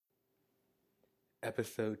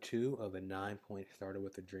Ep.2 of the 9-Point Started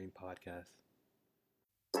with a Dream podcast.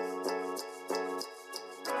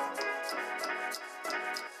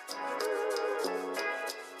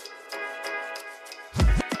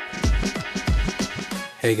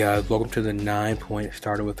 Hey guys, welcome to the 9-Point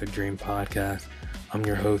Started with a Dream podcast. I'm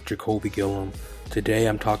your host, Jacoby Gillum. Today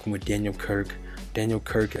I'm talking with Daniel Kirk. Daniel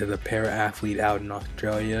Kirk is a para-athlete out in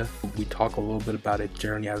Australia. We talk a little bit about his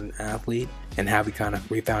journey as an athlete and how he kind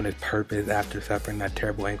of refound his purpose after suffering that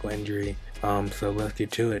terrible ankle injury. So let's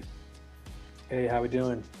get to it. Hey, how we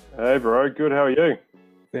doing? Hey bro, good, how are you?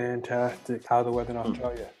 Fantastic. How's the weather in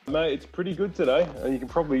Australia? Mate, it's pretty good today. You can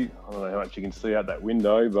probably, I don't know how much you can see out that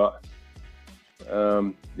window, but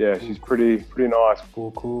yeah, she's pretty nice.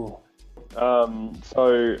 Cool.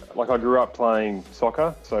 So I grew up playing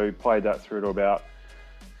soccer, so played that through to about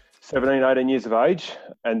 17, 18 years of age.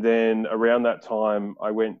 And then around that time,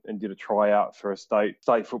 I went and did a tryout for a state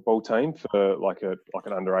football team for like an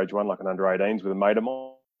underage one, like an under 18s with a mate of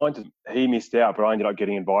mine. He missed out, but I ended up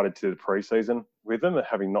getting invited to the pre-season with them,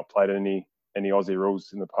 having not played any Aussie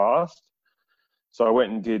rules in the past. So I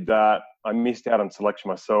went and did that. I missed out on selection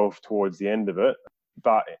myself towards the end of it,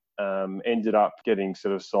 but ended up getting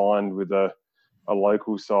sort of signed with a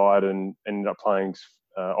local side and ended up playing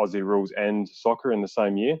Aussie rules and soccer in the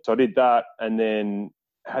same year. So I did that and then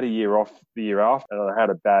had a year off the year after, and I had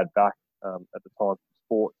a bad back at the time for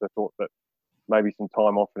sports. I thought that maybe some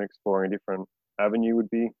time off and exploring a different avenue would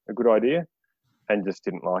be a good idea, and just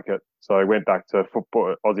didn't like it. So I went back to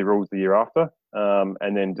football, Aussie rules the year after,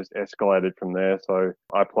 and then just escalated from there. So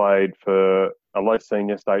I played for a low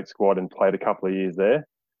senior state squad and played a couple of years there,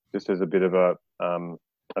 just as a bit of a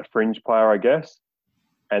fringe player, I guess,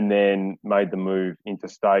 and then made the move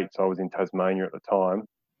interstate. So I was in Tasmania at the time,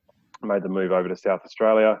 made the move over to South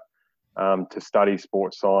Australia to study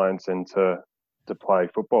sports science and to play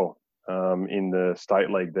football in the state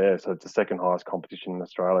league there. So it's the second highest competition in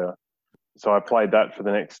Australia. So I played that for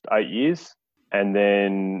the next 8 years, and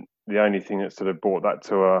then the only thing that sort of brought that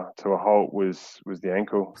to a halt was the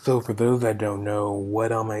ankle. So for those that don't know,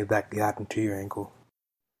 what exactly happened to your ankle?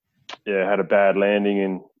 Yeah, I had a bad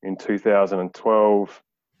landing in 2012.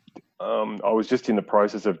 I was just in the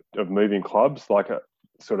process of moving clubs. Like, I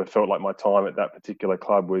sort of felt like my time at that particular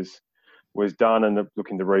club was done, and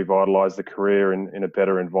looking to revitalise the career in a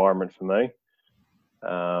better environment for me.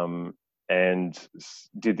 And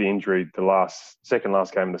did the injury the second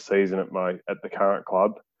last game of the season at the current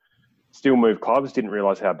club. Still moved clubs, didn't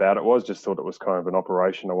realise how bad it was, just thought it was kind of an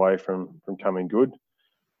operation away from coming good.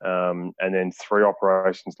 And then 3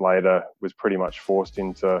 operations later was pretty much forced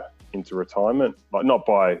into retirement, like not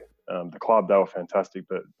by the club, they were fantastic,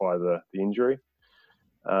 but by the injury.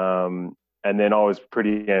 And then I was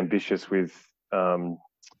pretty ambitious with, I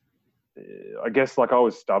guess, like, I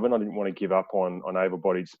was stubborn. I didn't want to give up on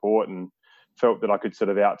able-bodied sport, and felt that I could sort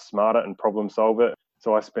of outsmart it and problem solve it.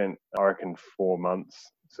 So I spent, I reckon, 4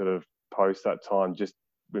 months sort of post that time just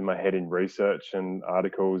with my head in research and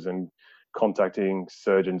articles and contacting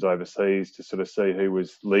surgeons overseas to sort of see who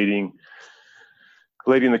was leading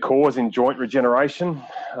the cause in joint regeneration.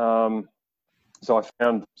 So I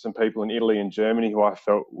found some people in Italy and Germany who I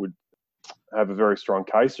felt would have a very strong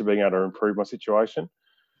case for being able to improve my situation.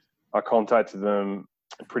 I contacted them,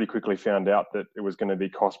 pretty quickly found out that it was going to be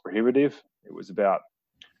cost prohibitive. It was about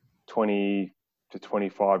 20 to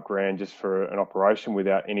 25 grand just for an operation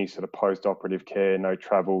without any sort of post-operative care, no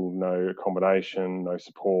travel, no accommodation, no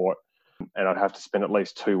support. And I'd have to spend at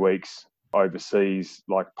least 2 weeks overseas,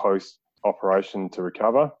 like post-operation, to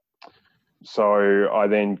recover. So I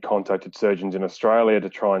then contacted surgeons in Australia to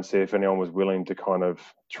try and see if anyone was willing to kind of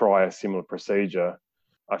try a similar procedure.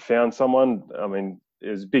 I found someone. I mean, it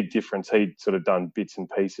was a big difference. He'd sort of done bits and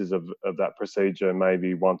pieces of that procedure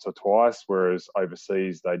maybe once or twice, whereas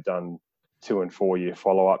overseas they'd done 2 and 4 year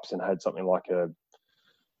follow-ups and had something like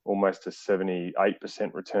almost a 78%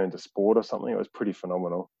 return to sport or something. It was pretty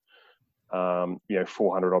phenomenal.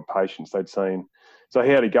 400 odd patients they'd seen. So he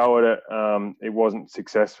had a go at it. It wasn't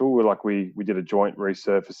successful. We did a joint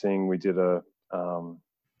resurfacing. We did an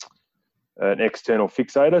external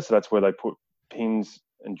fixator. So that's where they put pins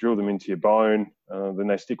and drill them into your bone. Then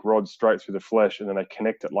they stick rods straight through the flesh, and then they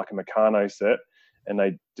connect it like a Meccano set, and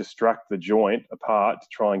they distract the joint apart to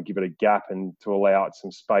try and give it a gap and to allow it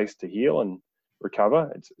some space to heal and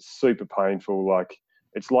recover. It's super painful.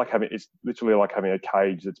 It's literally like having a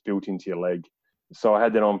cage that's built into your leg. So I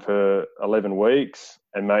had that on for 11 weeks,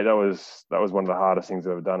 and mate, that was one of the hardest things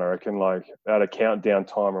I've ever done, I reckon. Like, I had a countdown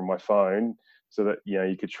timer on my phone so that,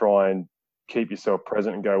 you could try and keep yourself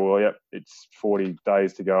present and go, well, yep, it's 40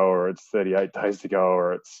 days to go, or it's 38 days to go,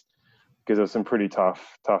 or it's, because there was some pretty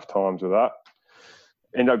tough times with that.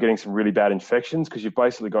 ended up getting some really bad infections because you've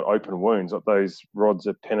basically got open wounds. Like those rods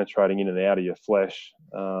are penetrating in and out of your flesh.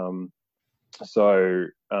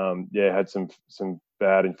 Had some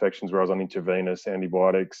bad infections where I was on intravenous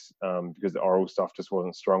antibiotics because the oral stuff just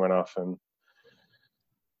wasn't strong enough, and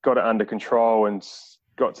got it under control and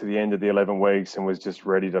got to the end of the 11 weeks and was just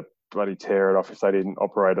ready to bloody tear it off if they didn't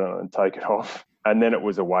operate on it and take it off. And then it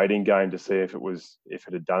was a waiting game to see if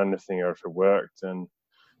it had done anything or if it worked. And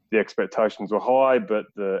the expectations were high, but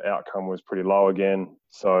the outcome was pretty low again.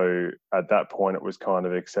 So at that point, it was kind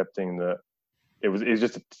of accepting that it was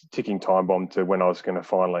just a ticking time bomb to when I was going to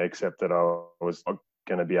finally accept that I was not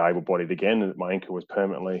going to be able-bodied again, and that my ankle was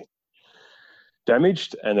permanently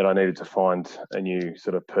damaged, and that I needed to find a new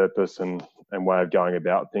sort of purpose and way of going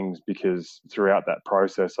about things. Because throughout that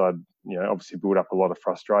process, I'd obviously built up a lot of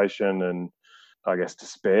frustration and I guess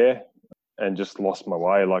despair, and just lost my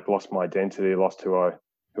way, like lost my identity, lost who I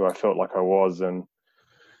felt like I was, and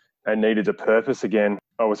needed a purpose again.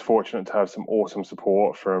 I was fortunate to have some awesome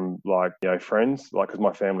support from friends, because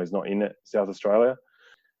my family's not in South Australia,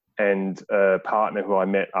 and a partner who I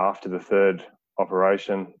met after the third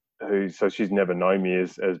operation, so she's never known me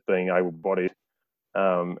as being able-bodied,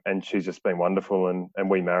 and she's just been wonderful, and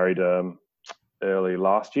we married early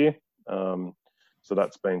last year. So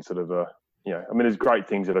that's been sort of there's great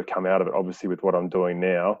things that have come out of it, obviously, with what I'm doing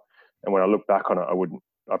now. And when I look back on it,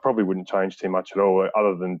 I probably wouldn't change too much at all,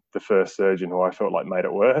 other than the first surgeon who I felt like made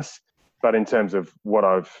it worse. But in terms of what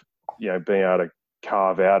I've been able to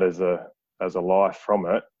carve out as a life from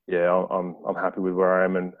it, I'm happy with where I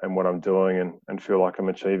am and what I'm doing, and feel like I'm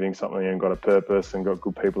achieving something and got a purpose and got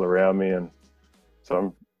good people around me. And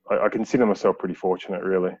so I consider myself pretty fortunate,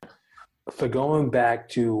 really. So going back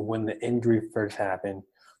to when the injury first happened,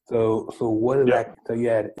 so what is that? So you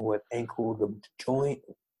had ankle, the joint?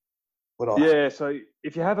 What else? Yeah, so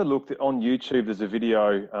if you have a look on YouTube, there's a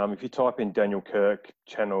video. If you type in Daniel Kirk,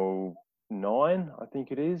 channel 9, I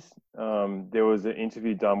think it is, there was an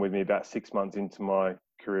interview done with me about 6 months into my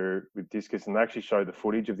career with discus, and they actually showed the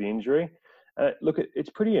footage of the injury. Look, it's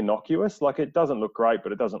pretty innocuous. Like, it doesn't look great,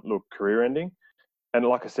 but it doesn't look career-ending. And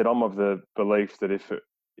like I said, I'm of the belief that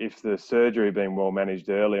if the surgery had been well managed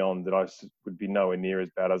early on, that I would be nowhere near as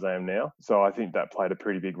bad as I am now. So I think that played a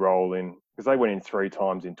pretty big role in, because they went in 3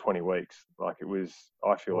 times in 20 weeks. Like, it was,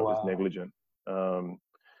 I feel like it was negligent,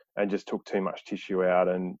 and just took too much tissue out,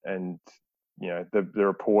 and the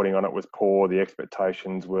reporting on it was poor. The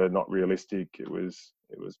expectations were not realistic. It was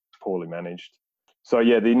poorly managed. So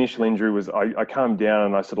yeah, the initial injury was I come down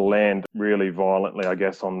and I sort of land really violently, I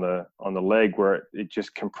guess, on the leg, where it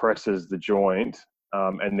just compresses the joint,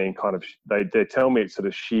 and then kind of they tell me it sort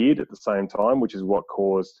of sheared at the same time, which is what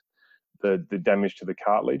caused the damage to the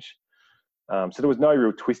cartilage. So there was no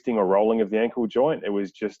real twisting or rolling of the ankle joint. It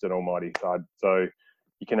was just an almighty thud. So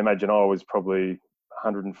you can imagine I was probably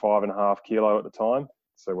 105.5 kilo at the time.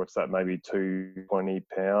 So what's that? Maybe 220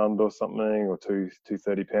 pound or something, or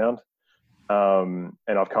 230 pound.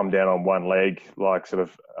 And I've come down on one leg, like sort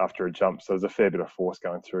of after a jump. So there's a fair bit of force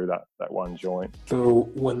going through that one joint. So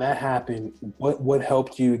when that happened, what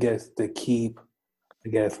helped you, to keep,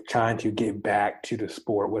 trying to get back to the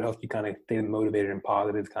sport? What helped you kind of stay motivated and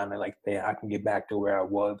positive, kind of like, say, I can get back to where I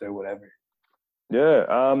was or whatever? Yeah.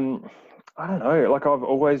 I don't know. Like, I've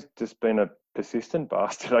always just been a persistent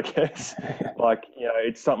bastard, I guess. Like,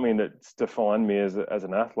 it's something that's defined me as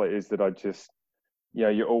an athlete, is that I just,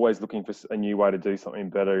 you're always looking for a new way to do something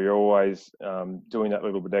better. You're always doing that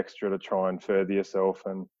little bit extra to try and further yourself.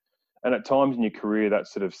 And at times in your career, that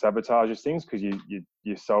sort of sabotages things, because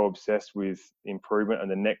you're so obsessed with improvement and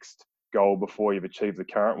the next goal before you've achieved the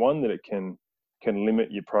current one, that it can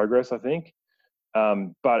limit your progress, I think.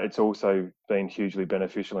 But it's also been hugely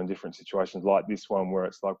beneficial in different situations like this one, where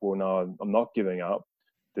it's like, well, no, I'm not giving up.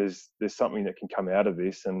 There's something that can come out of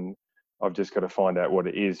this, and I've just got to find out what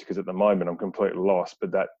it is, because at the moment I'm completely lost.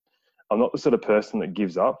 But that I'm not the sort of person that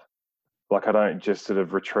gives up. Like, I don't just sort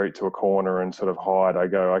of retreat to a corner and sort of hide. I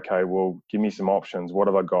go, okay, well, give me some options. What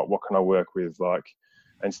have I got? What can I work with? Like,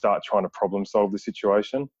 and start trying to problem solve the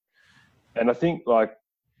situation. And I think, like,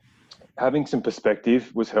 having some perspective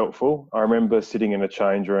was helpful. I remember sitting in the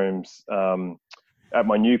change rooms at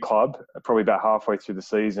my new club, probably about halfway through the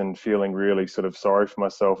season, feeling really sort of sorry for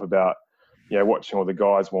myself about, watching all the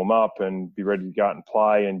guys warm up and be ready to go out and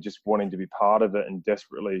play, and just wanting to be part of it, and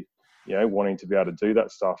desperately, wanting to be able to do that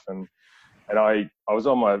stuff. And I was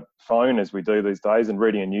on my phone, as we do these days, and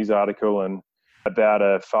reading a news article about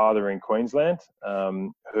a father in Queensland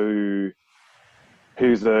who's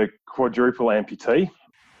a quadruple amputee.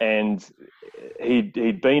 And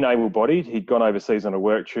he'd been able-bodied. He'd gone overseas on a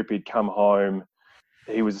work trip. He'd come home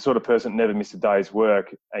he was the sort of person that never missed a day's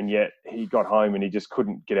work, and yet he got home and he just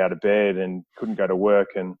couldn't get out of bed and couldn't go to work.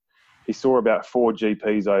 And he saw about 4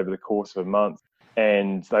 GPs over the course of a month,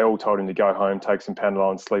 and they all told him to go home, take some Panadol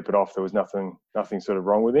and sleep it off. There was nothing sort of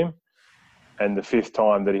wrong with him. And the 5th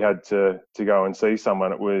time that he had to go and see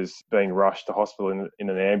someone, it was being rushed to hospital in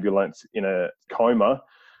an ambulance in a coma,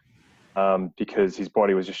 because his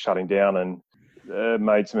body was just shutting down. And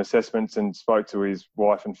made some assessments and spoke to his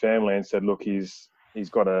wife and family and said, look, he's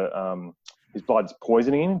got his blood's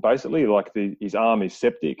poisoning him, basically, like his arm is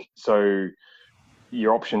septic. So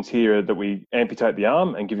your options here are that we amputate the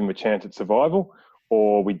arm and give him a chance at survival,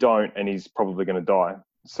 or we don't and he's probably going to die.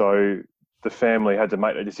 So the family had to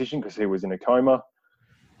make a decision because he was in a coma.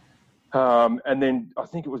 And then I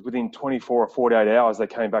think it was within 24 or 48 hours, they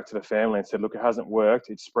came back to the family and said, look, it hasn't worked.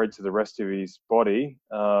 It's spread to the rest of his body.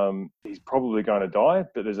 He's probably going to die,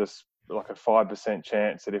 but there's a 5%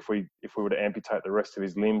 chance that if we were to amputate the rest of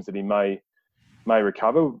his limbs, that he may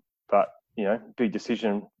recover. But, big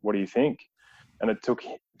decision. What do you think? And it took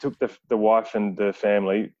the wife and the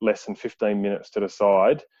family less than 15 minutes to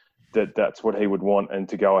decide that that's what he would want and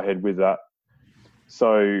to go ahead with that.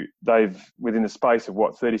 So within the space of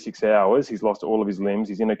 36 hours, he's lost all of his limbs.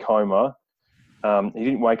 He's in a coma. He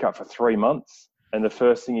didn't wake up for 3 months. And the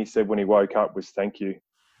first thing he said when he woke up was, thank you.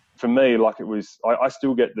 For me, I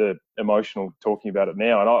still get the emotional talking about it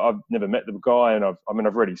now. And I've never met the guy, and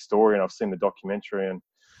I've read his story and I've seen the documentary,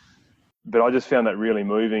 but I just found that really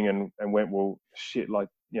moving and went, well, shit,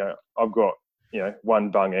 I've got, one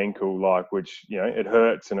bung ankle, which, it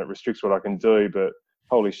hurts and it restricts what I can do, but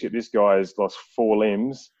holy shit, this guy has lost 4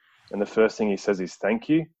 limbs, and the first thing he says is thank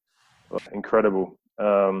you. Incredible.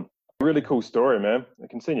 Really cool story, man. I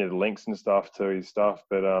can send you the links and stuff to his stuff,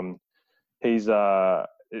 but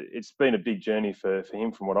it's been a big journey for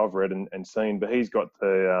him from what I've read and seen. But he's got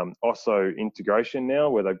the osso integration now,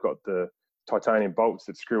 where they've got the titanium bolts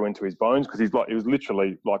that screw into his bones, because he was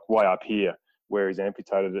literally way up here where he's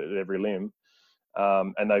amputated at every limb,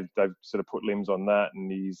 and they've sort of put limbs on that,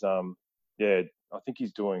 and he's I think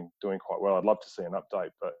he's doing quite well. I'd love to see an update,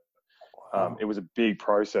 but it was a big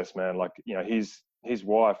process, man. His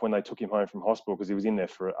wife, when they took him home from hospital, because he was in there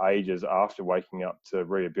for ages after waking up to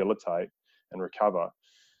rehabilitate and recover,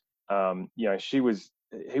 he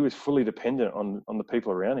was fully dependent on the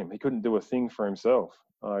people around him. He couldn't do a thing for himself.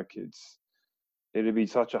 It'd be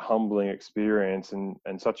such a humbling experience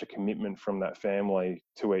and such a commitment from that family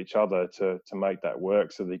to each other to make that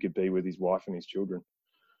work so that he could be with his wife and his children.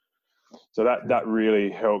 So that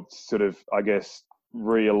really helped sort of, I guess,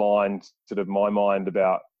 realign sort of my mind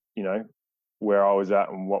about, where I was at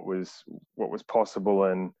and what was possible.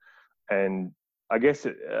 And I guess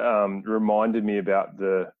it reminded me about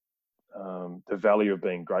the value of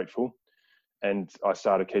being grateful. And I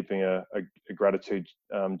started keeping a gratitude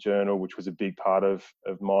journal, which was a big part of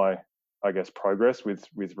my, I guess, progress with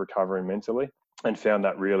recovering mentally, and found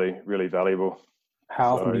that really, really valuable.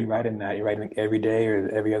 How often do you write in that? You writing every day or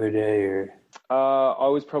every other day, or? I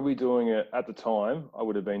was probably doing it at the time. I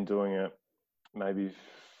would have been doing it maybe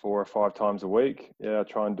 4 or 5 times a week. Yeah, I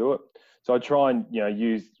try and do it. So I try and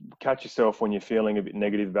catch yourself when you're feeling a bit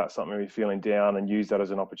negative about something, or you're feeling down, and use that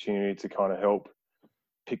as an opportunity to kind of help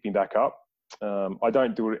pick me back up. I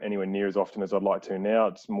don't do it anywhere near as often as I'd like to now.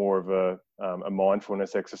 It's more of a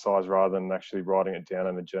mindfulness exercise rather than actually writing it down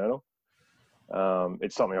in the journal.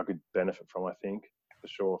 It's something I could benefit from, I think, for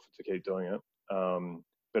sure, to keep doing it.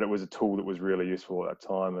 But it was a tool that was really useful at that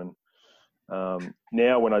time. And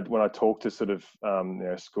now when I talk to sort of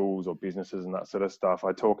schools or businesses and that sort of stuff,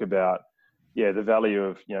 I talk about the value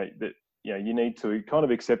of that you need to kind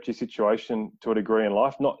of accept your situation to a degree in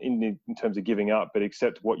life, not in terms of giving up, but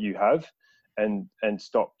accept what you have and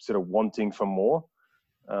stop sort of wanting for more.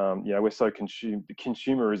 We're so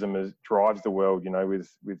consumerism drives the world,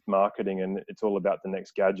 with marketing, and it's all about the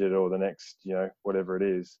next gadget or the next, whatever it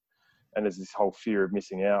is. And there's this whole fear of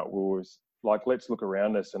missing out. Let's look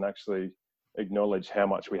around us and actually acknowledge how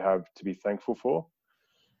much we have to be thankful for.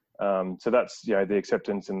 So that's, the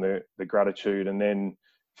acceptance and the gratitude, and then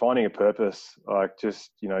finding a purpose.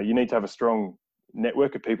 You need to have a strong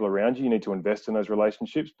network of people around you. You need to invest in those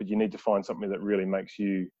relationships, but you need to find something that really makes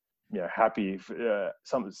you happy,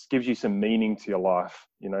 something that gives you some meaning to your life,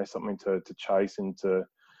 something to chase and to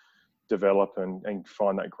develop and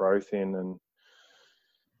find that growth in.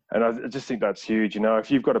 And I just think that's huge.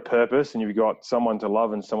 If you've got a purpose and you've got someone to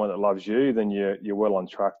love and someone that loves you, then you're well on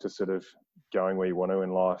track to sort of going where you want to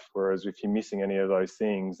in life. Whereas if you're missing any of those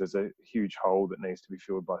things, there's a huge hole that needs to be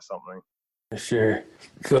filled by something. Sure.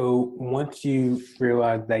 So once you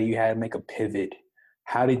realized that you had to make a pivot,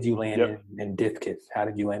 how did you land in discus? How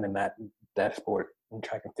did you land in that sport? in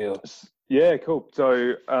track and field? Yeah, cool.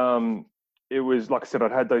 So it was, like I said,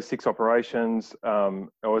 I'd had those 6 operations. I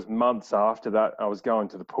was months after that. I was going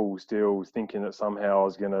to the pool still, thinking that somehow I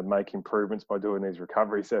was going to make improvements by doing these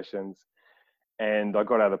recovery sessions. And I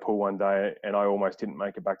got out of the pool one day and I almost didn't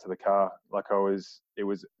make it back to the car. It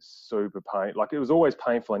was super pain. Like, it was always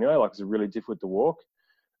painful anyway. Like, it was really difficult to walk.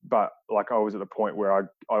 But like, I was at the point where I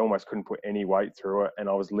almost couldn't put any weight through it, and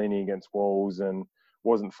I was leaning against walls and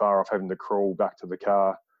wasn't far off having to crawl back to the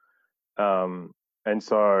car. And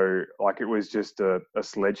so, like, it was just a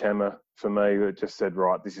sledgehammer for me that just said,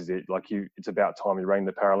 right, this is it. Like, it's about time you rang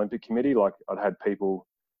the Paralympic Committee. Like, I'd had people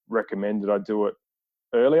recommend that I do it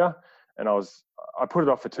earlier, and I put it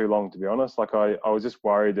off for too long, to be honest. Like, I was just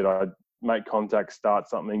worried that I'd make contact, start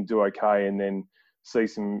something, do okay, and then see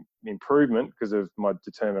some improvement because of my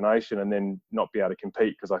determination, and then not be able to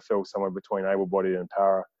compete because I fell somewhere between able-bodied and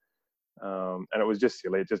para. And it was just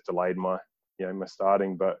silly. It just delayed my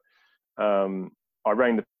starting. But I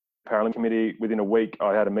rang the Paralympic Committee. Within a week,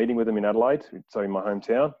 I had a meeting with them in Adelaide, so in my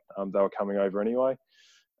hometown. They were coming over anyway.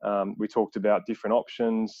 We talked about different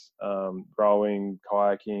options: rowing,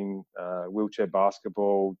 kayaking, wheelchair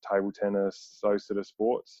basketball, table tennis, those sort of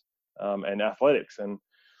sports, and athletics. And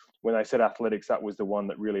when they said athletics, that was the one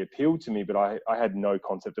that really appealed to me, but I had no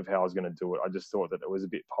concept of how I was going to do it. I just thought that it was a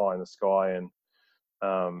bit pie in the sky, and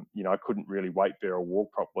I couldn't really weight bear or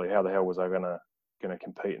walk properly. How the hell was I going to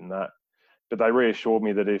compete in that? But they reassured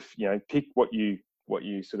me that if pick what you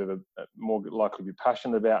sort of are more likely to be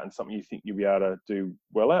passionate about and something you think you'll be able to do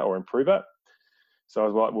well at or improve at. So I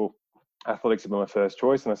was like, well, athletics would be my first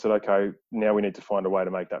choice, and I said, okay, now we need to find a way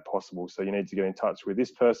to make that possible. So you need to get in touch with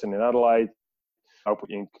this person in Adelaide. I'll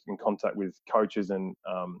put you in contact with coaches and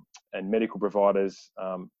medical providers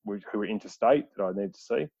who are interstate that I need to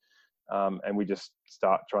see, and we just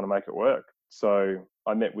start trying to make it work. So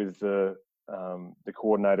I met with the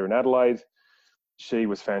coordinator in Adelaide. She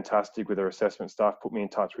was fantastic with her assessment staff, put me in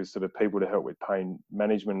touch with sort of people to help with pain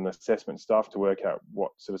management and assessment stuff to work out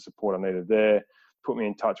what sort of support I needed there. Put me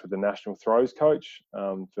in touch with the national throws coach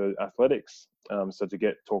for athletics. So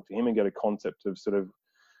to talk to him and get a concept of sort of,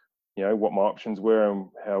 what my options were and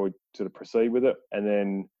how we'd sort of proceed with it. And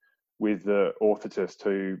then with the orthotist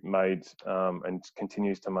who made and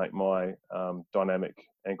continues to make my dynamic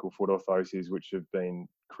ankle foot orthoses, which have been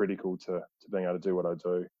critical to being able to do what I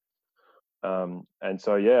do. And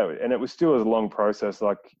so, and it was still a long process.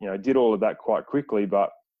 Like, I did all of that quite quickly, but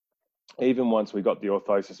even once we got the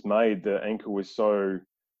orthosis made, the ankle was so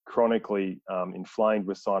chronically inflamed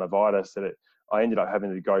with synovitis that I ended up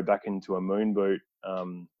having to go back into a moon boot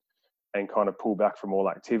and kind of pull back from all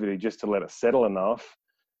activity just to let it settle enough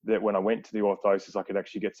that when I went to the orthosis, I could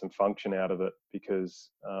actually get some function out of it, because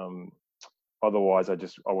otherwise I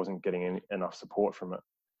wasn't getting enough support from it.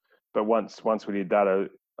 But once we did that,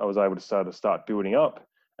 I was able to start building up.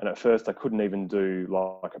 And at first I couldn't even do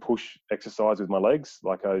like a push exercise with my legs.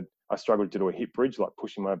 Like I struggled to do a hip bridge, like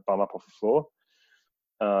pushing my bum up off the floor.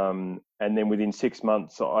 And then within 6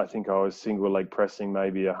 months, I think I was single leg pressing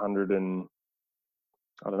maybe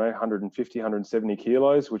 150, 170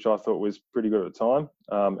 kilos, which I thought was pretty good at the time.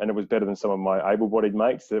 And it was better than some of my able-bodied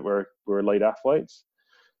mates that were elite athletes.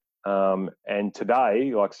 And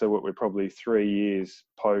today, we're probably 3 years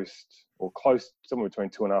post, or close, somewhere between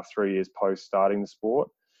 2.5, 3 years post starting the sport.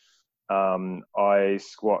 I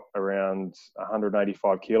squat around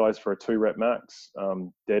 185 kilos for a 2-rep max,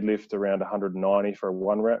 deadlift around 190 for a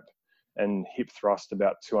 1-rep, and hip thrust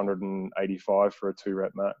about 285 for a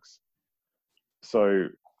 2-rep max. So,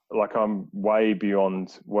 I'm way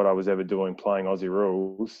beyond what I was ever doing playing Aussie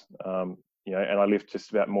rules, and I lift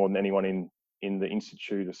just about more than anyone in the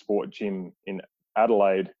Institute of Sport gym in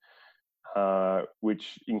Adelaide,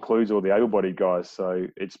 which includes all the able-bodied guys. So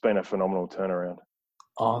it's been a phenomenal turnaround.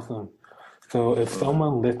 Awesome. So if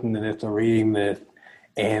someone listening to this or reading this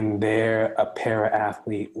and they're a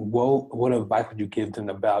para-athlete, what advice would you give them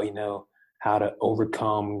about, how to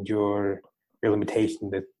overcome your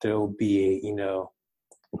limitations to still be,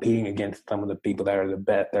 competing against some of the people that are the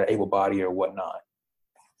best, that are able-bodied or whatnot?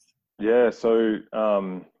 Yeah, so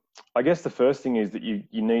I guess the first thing is that you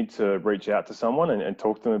need to reach out to someone and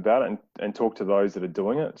talk to them about it, and talk to those that are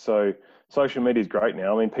doing it. So social media is great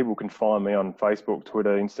now. I mean, people can find me on Facebook,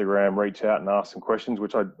 Twitter, Instagram, reach out and ask some questions,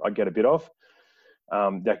 which I get a bit of.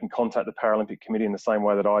 They can contact the Paralympic Committee in the same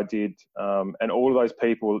way that I did. And all of those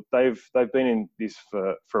people, they've been in this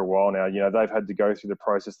for a while now. They've had to go through the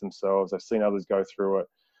process themselves. I've seen others go through it.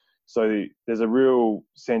 So there's a real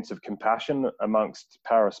sense of compassion amongst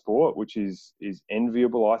para sport, which is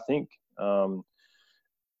enviable, I think.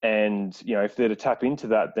 And, if they're to tap into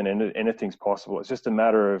that, then anything's possible. It's just a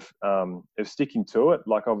matter of sticking to it.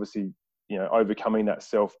 Like, obviously, overcoming that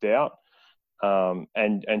self-doubt,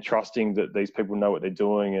 and trusting that these people know what they're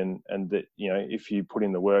doing, and that, if you put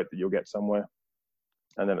in the work, that you'll get somewhere,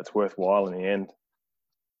 and then it's worthwhile in the end.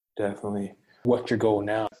 Definitely. What's your goal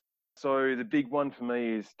now? So the big one for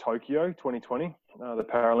me is Tokyo 2020, the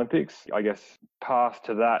Paralympics. I guess path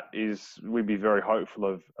to that is we'd be very hopeful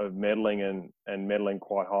of medaling and medaling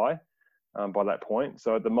quite high by that point.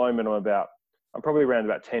 So at the moment I'm probably around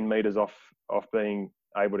about 10 meters off being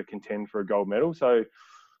able to contend for a gold medal. So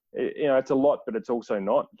it's a lot, but it's also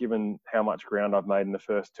not, given how much ground I've made in the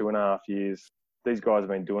first 2.5 years. These guys have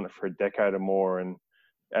been doing it for a decade or more, and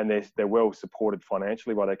they're well supported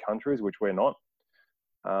financially by their countries, which we're not.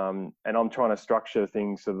 And I'm trying to structure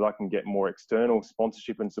things so that I can get more external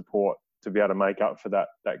sponsorship and support to be able to make up for that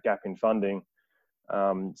gap in funding,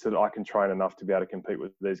 so that I can train enough to be able to compete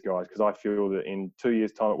with these guys. Because I feel that in 2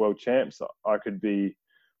 years' time at World Champs, I could be,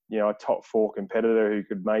 a top 4 competitor who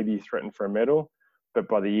could maybe threaten for a medal. But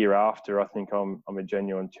by the year after, I think I'm a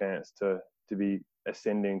genuine chance to be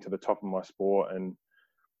ascending to the top of my sport. And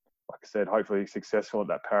like I said, hopefully successful at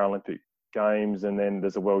that Paralympic Games, and then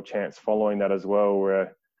there's a World Champs following that as well,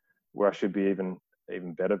 where I should be even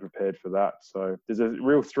better prepared for that. So there's a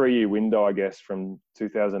real 3-year window, I guess, from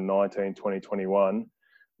 2019, 2021,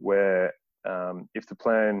 where if the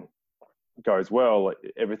plan goes well,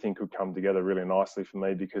 everything could come together really nicely for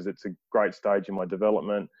me, because it's a great stage in my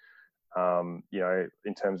development.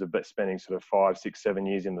 In terms of spending sort of 5, 6, 7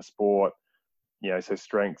 years in the sport, so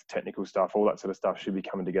strength, technical stuff, all that sort of stuff should be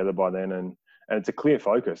coming together by then. And it's a clear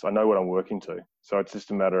focus. I know what I'm working to. So it's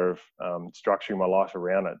just a matter of structuring my life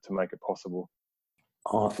around it to make it possible.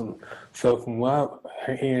 Awesome. So from what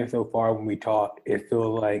I'm hearing so far when we talk, it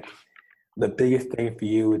feels like the biggest thing for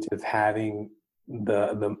you is just having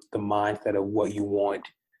the mindset of what you want,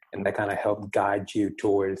 and that kind of helps guide you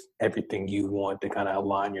towards everything you want to kind of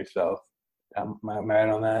align yourself. Am I right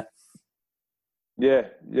on that? Yeah.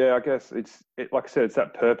 I guess it's like I said, it's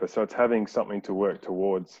that purpose. So it's having something to work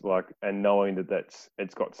towards, and knowing that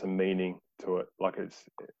it's got some meaning to it. Like it's,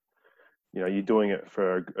 you're doing it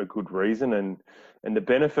for a good reason, and the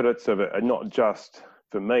benefits of it are not just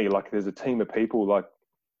for me. Like, there's a team of people, like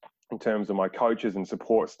in terms of my coaches and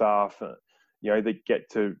support staff, that get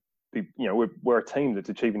to be, we're a team that's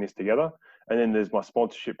achieving this together. And then there's my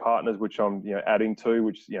sponsorship partners, which I'm, adding to,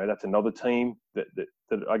 which, that's another team that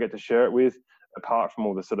I get to share it with, apart from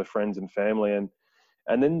all the sort of friends and family. And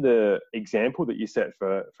then the example that you set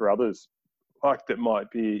for others, like that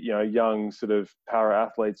might be, young sort of para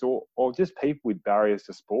athletes, or just people with barriers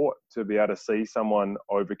to sport, to be able to see someone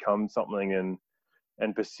overcome something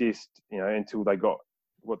and persist, until they got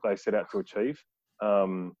what they set out to achieve.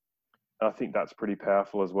 I think that's pretty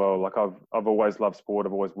powerful as well. Like, I've always loved sport.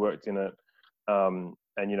 I've always worked in it. And,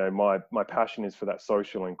 my passion is for that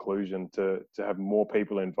social inclusion, to have more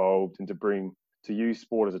people involved, and to use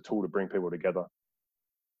sport as a tool to bring people together.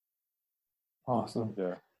 Awesome.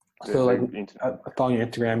 Yeah. So I saw on your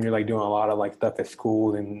Instagram, you're doing a lot of stuff at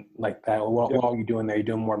school and like that. What all are you doing there? Are you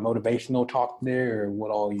doing more motivational talk there, or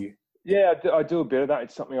what all you? Yeah, I do a bit of that.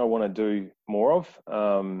 It's something I want to do more of.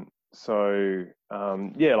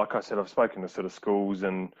 Like I said, I've spoken to sort of schools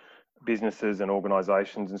and businesses and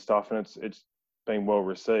organisations and stuff, and it's been well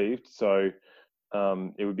received. So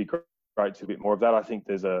it would be great to do a bit more of that. I think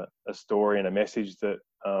there's a story and a message that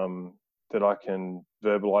I can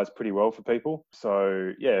verbalise pretty well for people.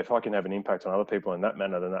 So yeah, if I can have an impact on other people in that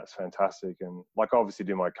manner, then that's fantastic. And I obviously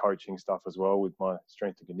do my coaching stuff as well with my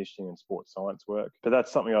strength and conditioning and sports science work. But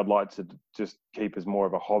that's something I'd like to just keep as more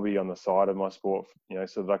of a hobby on the side of my sport,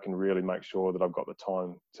 so that I can really make sure that I've got the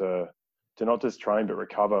time to not just train but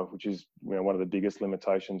recover, which is one of the biggest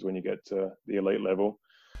limitations when you get to the elite level,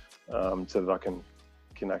 so that I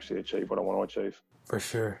can actually achieve what I want to achieve. For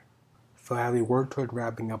sure. So as we work toward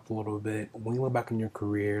wrapping up a little bit, when you look back in your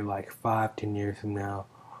career, 5-10 years from now,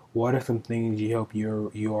 what are some things you hope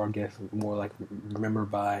you are, I guess, more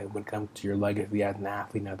remembered by when it comes to your legacy as an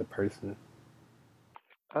athlete and as a person?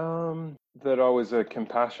 That I was a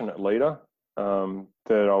compassionate leader, that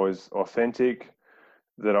I was authentic,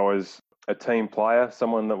 that I was a team player,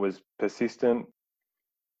 someone that was persistent,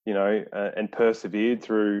 and persevered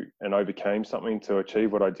through and overcame something to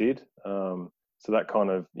achieve what I did. So that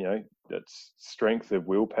kind of, that's strength of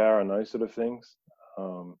willpower and those sort of things.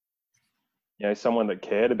 Someone that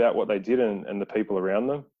cared about what they did and the people around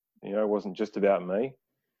them. It wasn't just about me.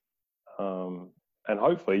 And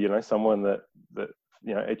hopefully, someone that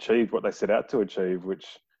achieved what they set out to achieve,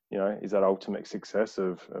 which, is that ultimate success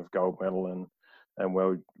of gold medal and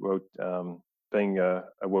world being a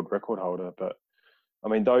world record holder. But I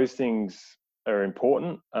mean, those things are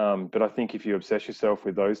important. But I think if you obsess yourself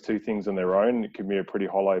with those two things on their own, it can be a pretty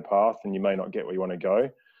hollow path, and you may not get where you want to go.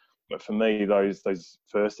 But for me, those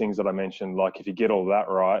first things that I mentioned, like if you get all that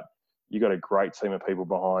right, you got a great team of people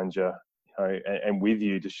behind you, and with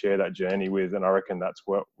you to share that journey with. And I reckon that's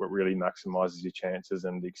what really maximizes your chances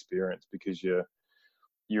and the experience, because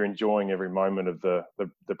you're enjoying every moment of the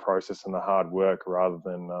process and the hard work, rather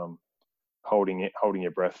than holding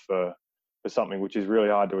your breath for something which is really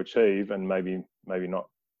hard to achieve, and maybe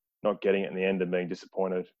not getting it in the end and being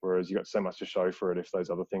disappointed. Whereas you got so much to show for it if those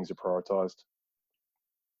other things are prioritized.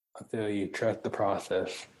 I feel you. Trust the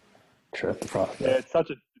process. Trust the process. Yeah, it's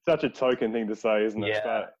such a token thing to say, isn't it?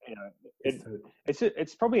 Yeah. But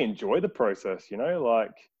it's probably enjoy the process.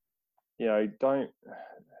 Like don't.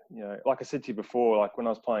 Like I said to you before, like when I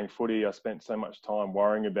was playing footy, I spent so much time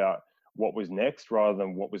worrying about what was next rather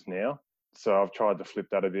than what was now. So I've tried to flip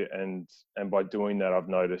that a bit, and by doing that, I've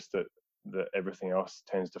noticed that everything else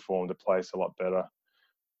tends to fall into place a lot better,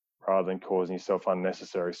 rather than causing yourself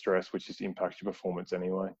unnecessary stress, which just impacts your performance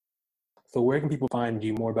anyway. So where can people find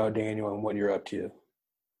you more about Daniel and what you're up to?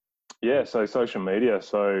 Yeah, so social media.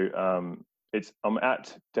 So I'm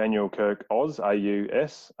at Daniel Kirk Oz,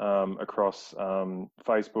 AUS, across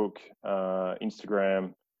Facebook,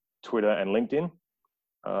 Instagram, Twitter, and LinkedIn.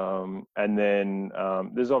 And then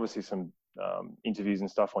there's obviously some interviews and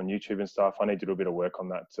stuff on YouTube and stuff. I need to do a bit of work on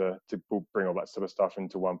that to bring all that sort of stuff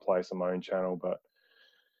into one place on my own channel. But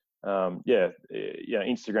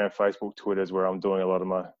Instagram, Facebook, Twitter is where I'm doing a lot of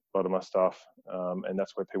my stuff, and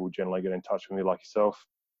that's where people generally get in touch with me, like yourself.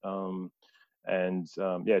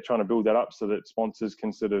 Trying to build that up so that sponsors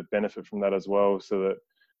can sort of benefit from that as well, so that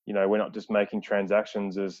we're not just making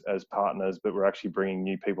transactions as partners, but we're actually bringing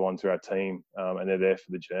new people onto our team, and they're there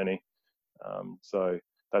for the journey. So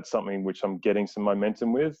that's something which I'm getting some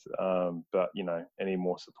momentum with. But any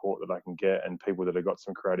more support that I can get, and people that have got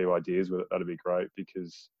some creative ideas with it, that'd be great,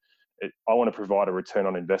 because I want to provide a return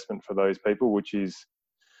on investment for those people, which is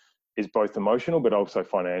both emotional but also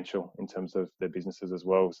financial in terms of their businesses as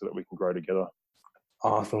well, so that we can grow together.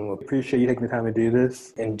 Awesome. Well, appreciate you taking the time to do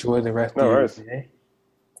this. Enjoy the rest of your day.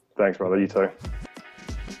 Thanks, brother. You too.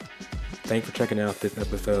 Thanks for checking out this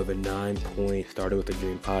episode of the 9 Point Started with a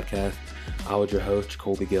Dream podcast. I was your host,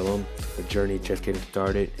 Jacoby Gillum. The journey just getting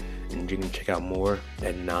started, and you can check out more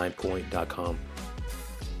at 9point.com.